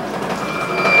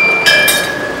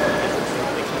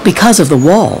 Because of the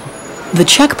wall, the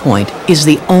checkpoint is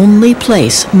the only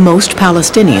place most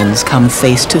Palestinians come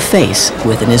face to face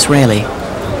with an Israeli.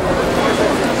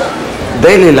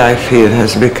 Daily life here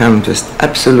has become just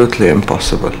absolutely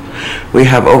impossible. We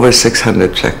have over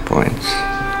 600 checkpoints,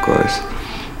 of course.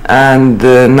 And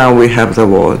now we have the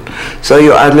wall. So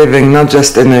you are living not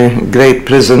just in a great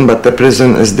prison, but the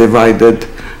prison is divided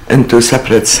into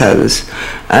separate cells.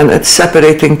 And it's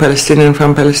separating Palestinian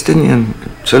from Palestinian,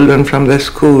 children from their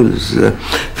schools,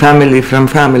 family from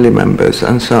family members,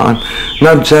 and so on.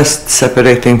 Not just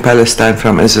separating Palestine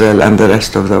from Israel and the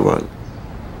rest of the world.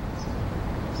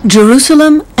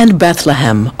 Jerusalem and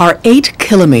Bethlehem are 8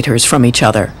 kilometers from each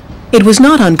other. It was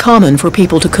not uncommon for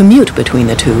people to commute between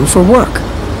the two for work.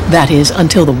 That is,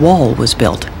 until the wall was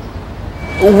built.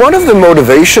 One of the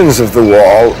motivations of the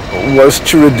wall was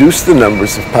to reduce the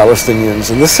numbers of Palestinians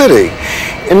in the city.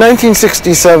 In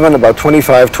 1967, about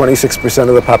 26%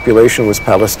 of the population was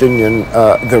Palestinian,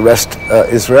 the rest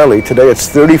Israeli. Today it's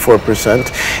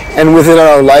 34%, and within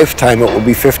our lifetime it will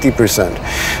be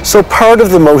 50%. So part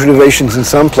of the motivations in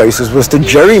some places was to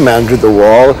gerrymander the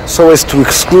wall so as to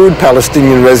exclude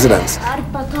Palestinian residents.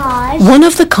 One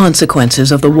of the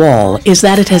consequences of the wall is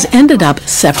that it has ended up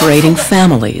separating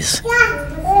families.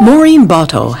 Maureen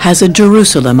Botto has a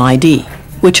Jerusalem ID,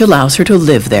 which allows her to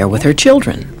live there with her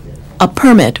children, a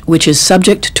permit which is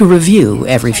subject to review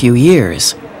every few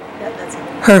years.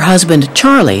 Her husband,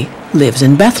 Charlie, lives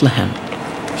in Bethlehem.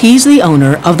 He's the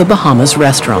owner of the Bahamas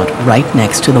restaurant right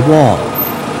next to the wall.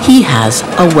 He has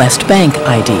a West Bank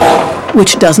ID,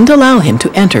 which doesn't allow him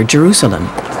to enter Jerusalem.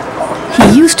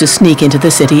 He used to sneak into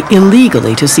the city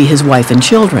illegally to see his wife and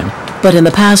children, but in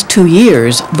the past 2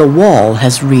 years, the wall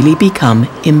has really become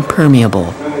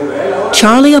impermeable.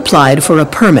 Charlie applied for a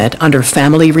permit under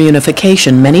family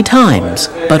reunification many times,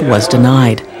 but was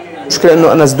denied. المشكله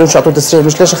انه انا زدونش اعطوه تسريح،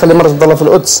 مش ليش اخلي مرتي تضلها في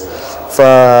القدس.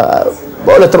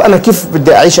 فبقول لها طب انا كيف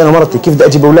بدي اعيش انا مرتي، كيف بدي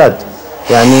اجيب اولاد؟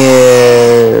 يعني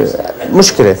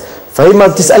مشكله. فهي ما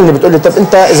بتسالني بتقول لي طب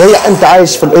انت اذا انت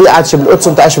عايش في هي عايشه بالقدس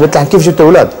وانت عايش في بيت لحم كيف جبت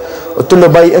اولاد؟ قلت له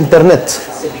باي انترنت.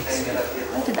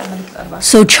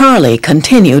 So Charlie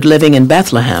continued living in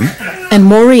Bethlehem, and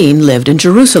Maureen lived in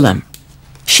Jerusalem.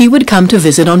 She would come to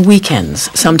visit on weekends,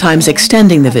 sometimes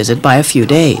extending the visit by a few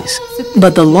days.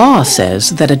 But the law says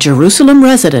that a Jerusalem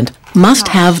resident must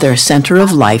have their center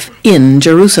of life in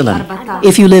Jerusalem.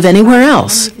 If you live anywhere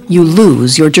else, you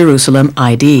lose your Jerusalem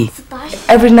ID.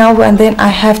 Every now and then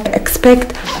I have to expect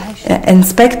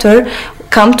inspector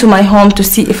come to my home to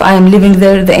see if I am living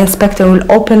there. The inspector will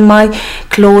open my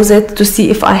closet to see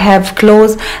if I have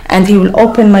clothes, and he will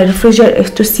open my refrigerator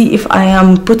to see if I am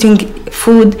putting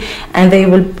food, and they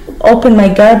will open my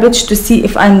garbage to see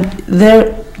if I'm there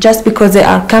just because they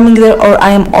are coming there or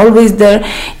I am always there.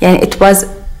 And it was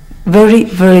very,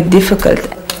 very difficult.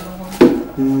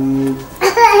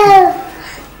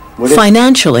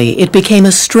 Financially, it became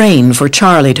a strain for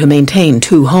Charlie to maintain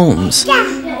 2 homes.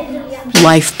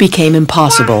 Life became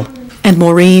impossible, and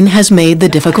Maureen has made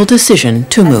the difficult decision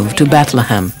to move to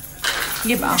Bethlehem.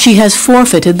 She has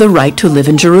forfeited the right to live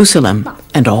in Jerusalem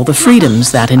and all the freedoms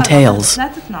that entails.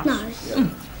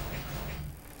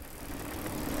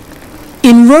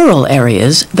 In rural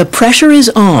areas, the pressure is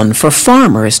on for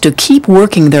farmers to keep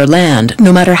working their land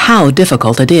no matter how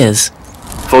difficult it is.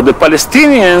 For the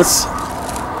Palestinians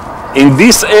in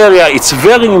this area, it's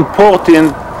very important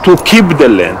to keep the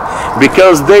land,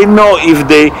 because they know if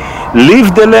they leave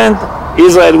the land,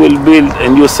 Israel will build a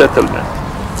new settlement.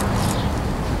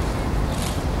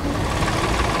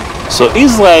 So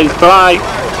Israel tries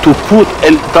to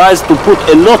put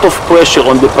a lot of pressure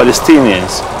on the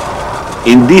Palestinians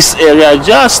in this area,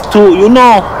 just to,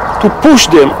 to push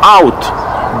them out,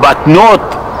 but not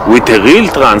with a real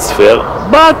transfer.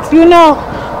 But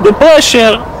the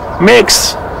pressure makes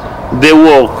the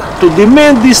work to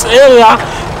demand this area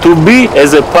to be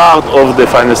as a part of the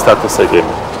final status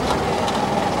agreement.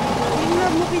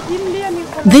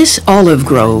 This olive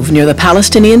grove near the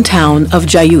Palestinian town of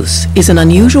Jayus is an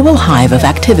unusual hive of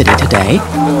activity today.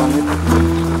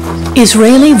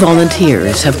 Israeli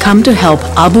volunteers have come to help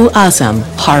Abu Azam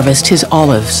harvest his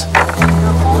olives.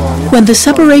 When the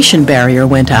separation barrier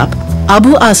went up,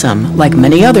 Abu Azam, like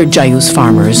many other Jayus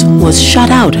farmers, was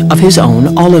shut out of his own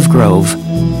olive grove.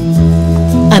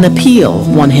 An appeal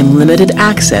won him limited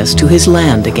access to his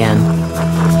land again.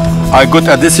 I got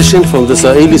a decision from the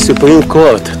Israeli Supreme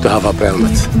Court to have a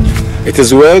permit. It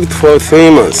is worked for 3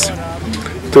 months,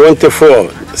 24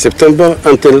 September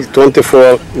until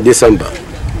 24 December.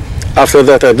 After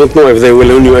that, I don't know if they will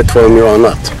renew it for me or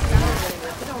not.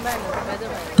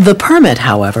 The permit,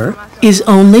 however, is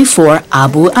only for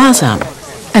Abu Azam,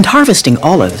 and harvesting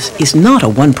olives is not a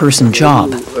one-person job.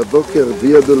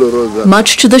 Much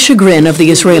to the chagrin of the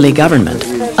Israeli government,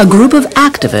 a group of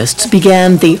activists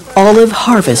began the olive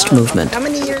harvest movement.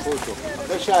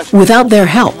 Without their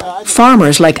help,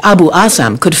 farmers like Abu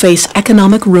Azam could face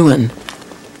economic ruin.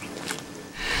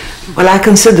 Well, I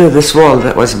consider this wall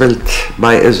that was built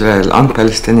by Israel on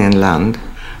Palestinian land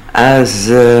as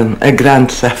a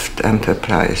grand theft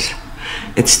enterprise.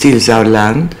 It steals our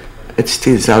land, it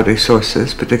steals our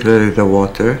resources, particularly the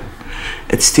water,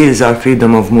 it steals our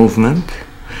freedom of movement,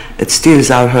 it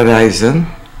steals our horizon,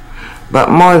 but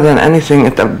more than anything,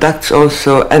 it abducts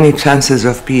also any chances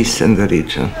of peace in the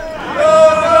region.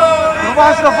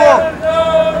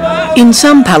 In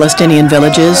some Palestinian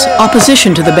villages,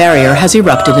 opposition to the barrier has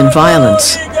erupted in violence.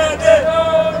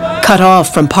 Cut off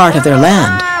from part of their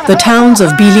land, the towns of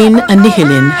Bilin and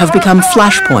Nihilin have become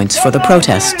flashpoints for the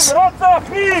protests.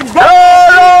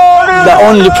 The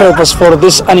only purpose for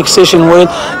this annexation will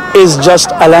is just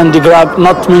a land grab,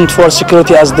 not meant for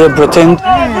security as they pretend.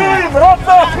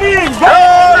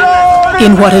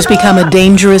 In what has become a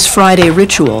dangerous Friday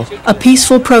ritual, a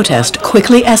peaceful protest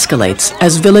quickly escalates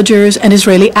as villagers and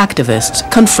Israeli activists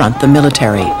confront the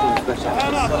military.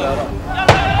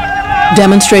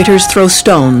 Demonstrators throw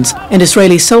stones, and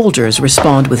Israeli soldiers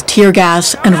respond with tear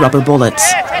gas and rubber bullets.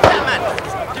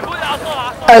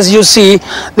 As you see,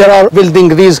 they are building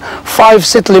these 5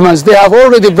 settlements. They have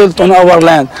already built on our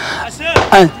land.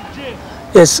 And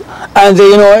yes, and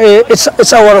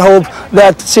it's our hope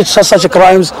that such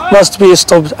crimes must be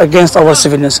stopped against our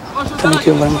civilians. Thank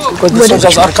you very much. Because the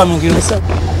soldiers are coming here.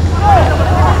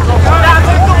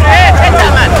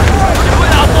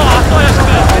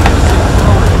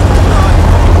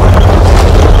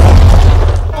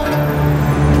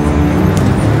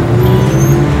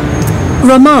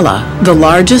 Ramallah, the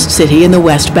largest city in the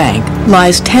West Bank,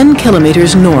 lies 10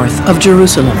 kilometers north of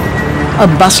Jerusalem. A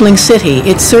bustling city,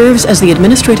 it serves as the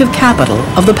administrative capital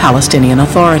of the Palestinian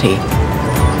Authority.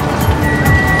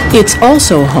 It's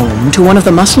also home to one of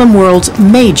the Muslim world's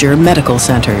major medical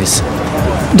centers.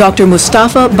 Dr.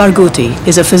 Mustafa Barghouti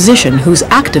is a physician whose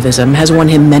activism has won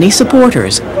him many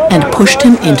supporters and pushed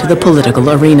him into the political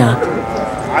arena.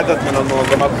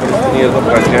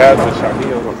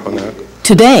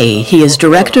 Today, he is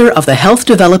director of the Health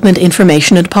Development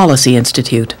Information and Policy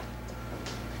Institute.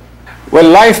 Well,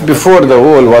 life before the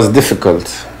wall was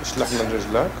difficult,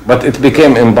 but it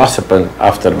became impossible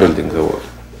after building the wall.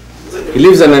 He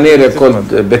lives in an area called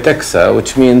Beteksa,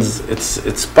 which means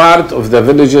it's part of the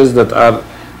villages that are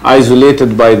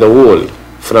isolated by the wall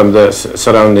from the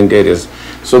surrounding areas.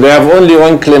 So they have only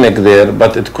one clinic there,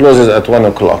 but it closes at 1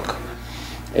 o'clock.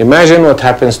 Imagine what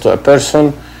happens to a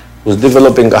person who's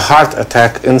developing a heart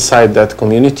attack inside that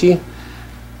community.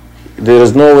 There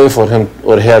is no way for him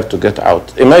or her to get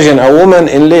out. Imagine a woman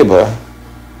in labor,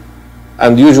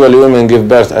 and usually women give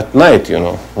birth at night, you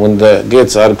know, when the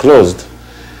gates are closed.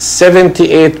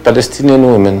 78 Palestinian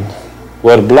women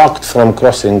were blocked from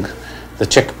crossing the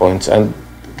checkpoints and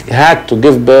had to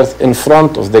give birth in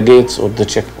front of the gates of the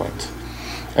checkpoint.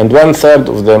 And 1/3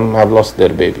 of them have lost their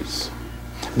babies.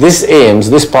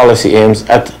 This policy aims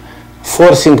at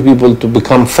forcing people to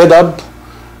become fed up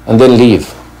and then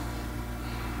leave.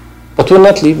 But we're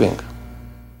not leaving.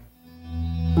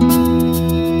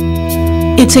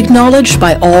 It's acknowledged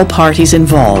by all parties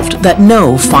involved that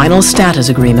no final status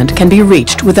agreement can be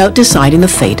reached without deciding the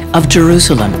fate of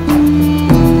Jerusalem.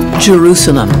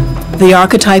 Jerusalem, the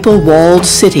archetypal walled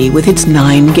city with its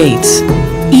 9 gates.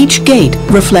 Each gate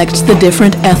reflects the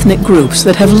different ethnic groups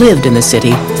that have lived in the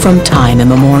city from time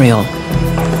immemorial.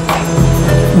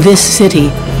 This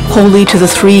city, holy to the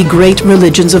 3 great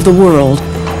religions of the world,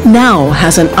 now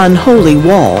has an unholy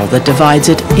wall that divides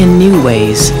it in new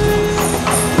ways.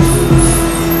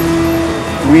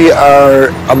 We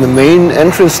are on the main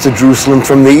entrance to Jerusalem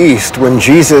from the east. When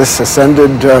Jesus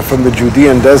ascended from the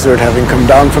Judean desert, having come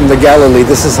down from the Galilee,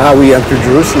 this is how we enter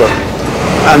Jerusalem.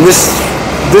 And this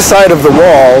side of the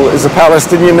wall is a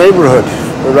Palestinian neighborhood,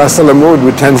 Ras Al Amoud,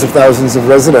 with tens of thousands of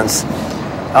residents.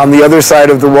 On the other side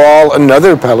of the wall,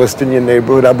 another Palestinian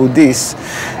neighborhood, Abu Dis.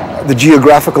 The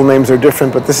geographical names are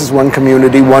different, but this is one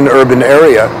community, one urban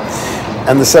area.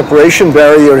 And the separation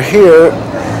barrier here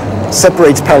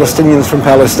separates Palestinians from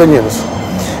Palestinians.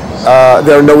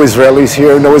 There are no Israelis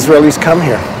here, no Israelis come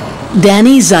here.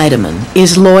 Danny Zeideman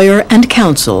is lawyer and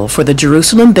counsel for the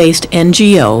Jerusalem-based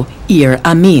NGO Ir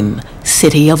Amim,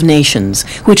 City of Nations,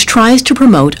 which tries to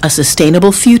promote a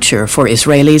sustainable future for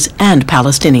Israelis and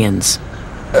Palestinians.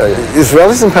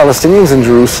 Israelis and Palestinians in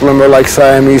Jerusalem are like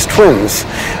Siamese twins,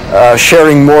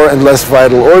 sharing more and less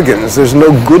vital organs. There's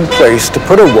no good place to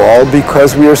put a wall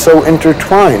because we are so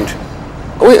intertwined.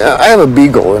 I have a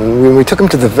beagle, and when we took him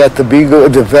to the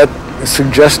vet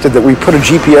suggested that we put a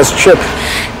GPS chip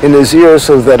in his ear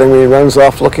so that when he runs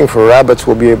off looking for rabbits,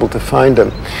 we'll be able to find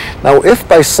him. Now, if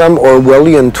by some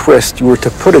Orwellian twist you were to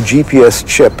put a GPS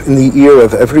chip in the ear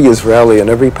of every Israeli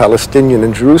and every Palestinian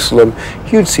in Jerusalem,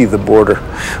 you'd see the border.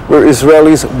 Where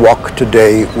Israelis walk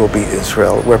today will be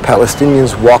Israel. Where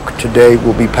Palestinians walk today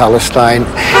will be Palestine.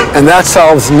 And that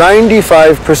solves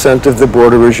 95% of the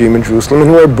border regime in Jerusalem.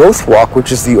 And where both walk,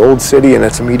 which is the old city and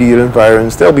its immediate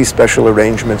environs, there'll be special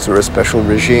arrangements or a special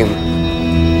regime.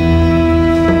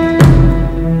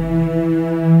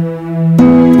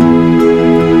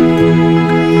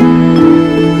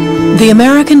 The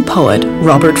American poet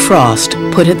Robert Frost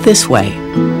put it this way: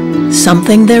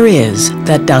 something there is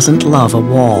that doesn't love a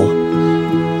wall.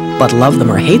 But love them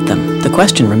or hate them, the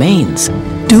question remains,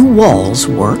 do walls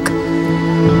work?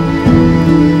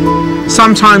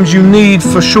 Sometimes you need,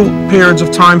 for short periods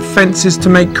of time, fences to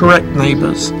make correct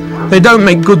neighbours. They don't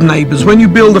make good neighbours. When you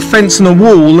build a fence and a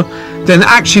wall, then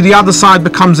actually the other side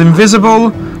becomes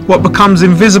invisible. What becomes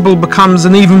invisible becomes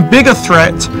an even bigger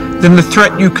threat than the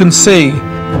threat you can see.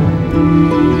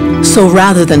 So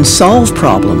rather than solve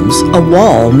problems, a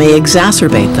wall may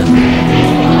exacerbate them.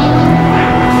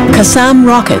 Qassam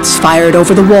rockets fired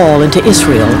over the wall into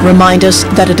Israel remind us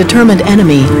that a determined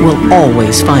enemy will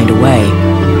always find a way.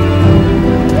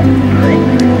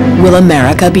 Will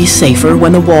America be safer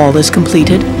when the wall is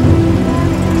completed?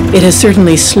 It has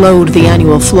certainly slowed the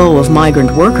annual flow of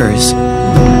migrant workers.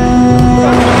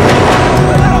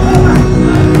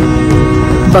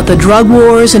 But the drug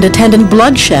wars and attendant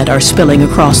bloodshed are spilling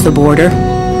across the border,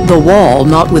 the wall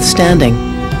notwithstanding.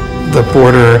 The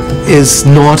border is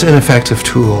not an effective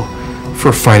tool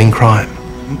for fighting crime.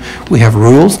 We have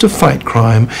rules to fight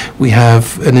crime. We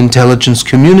have an intelligence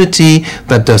community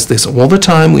that does this all the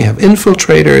time. We have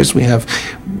infiltrators.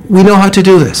 We know how to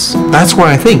do this. That's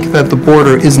why I think that the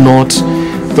border is not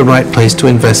the right place to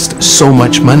invest so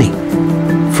much money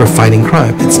for fighting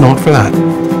crime. It's not for that.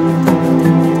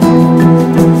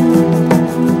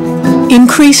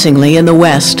 Increasingly in the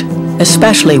West,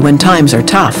 especially when times are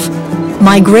tough,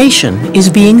 migration is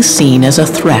being seen as a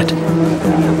threat.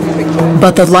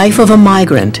 But the life of a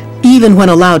migrant, even when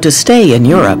allowed to stay in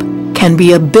Europe, can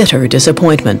be a bitter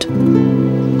disappointment.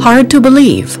 Hard to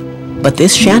believe, but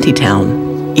this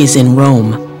shantytown is in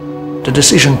Rome. The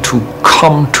decision to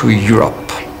come to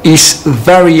Europe is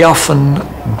very often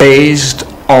based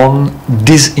on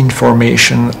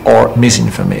disinformation or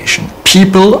misinformation.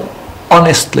 People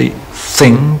honestly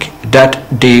think that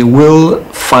they will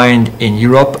find in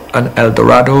Europe an El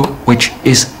Dorado which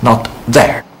is not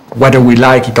there. Whether we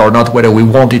like it or not, whether we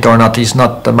want it or not, is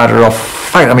not a matter of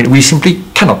fact. I mean, we simply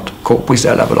cannot cope with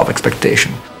their level of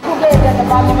expectation.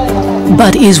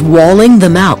 But is walling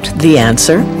them out the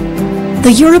answer?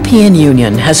 The European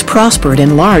Union has prospered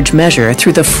in large measure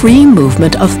through the free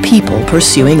movement of people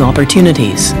pursuing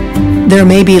opportunities. There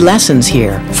may be lessons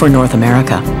here for North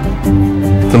America.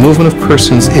 The movement of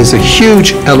persons is a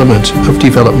huge element of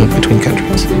development between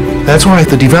countries. That's why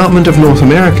the development of North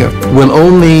America will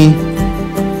only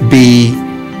be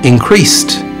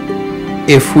increased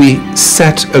if we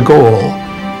set a goal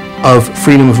of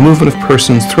freedom of movement of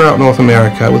persons throughout North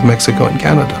America with Mexico and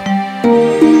Canada.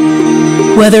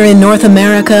 Whether in North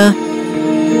America,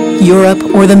 Europe,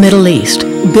 or the Middle East,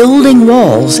 building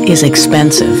walls is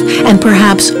expensive and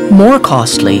perhaps more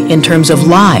costly in terms of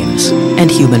lives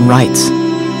and human rights.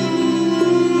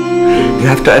 You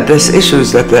have to address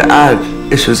issues that there are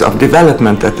issues of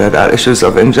development, that there are issues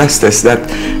of injustice, that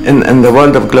in the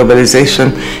world of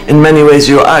globalization, in many ways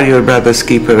you are your brother's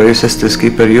keeper or your sister's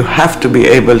keeper. You have to be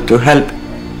able to help.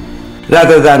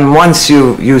 Rather than once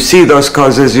you see those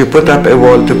causes, you put up a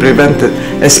wall to prevent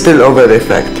a spillover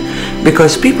effect.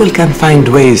 Because people can find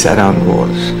ways around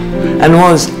walls. And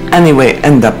walls anyway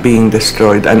end up being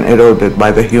destroyed and eroded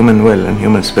by the human will and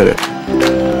human spirit.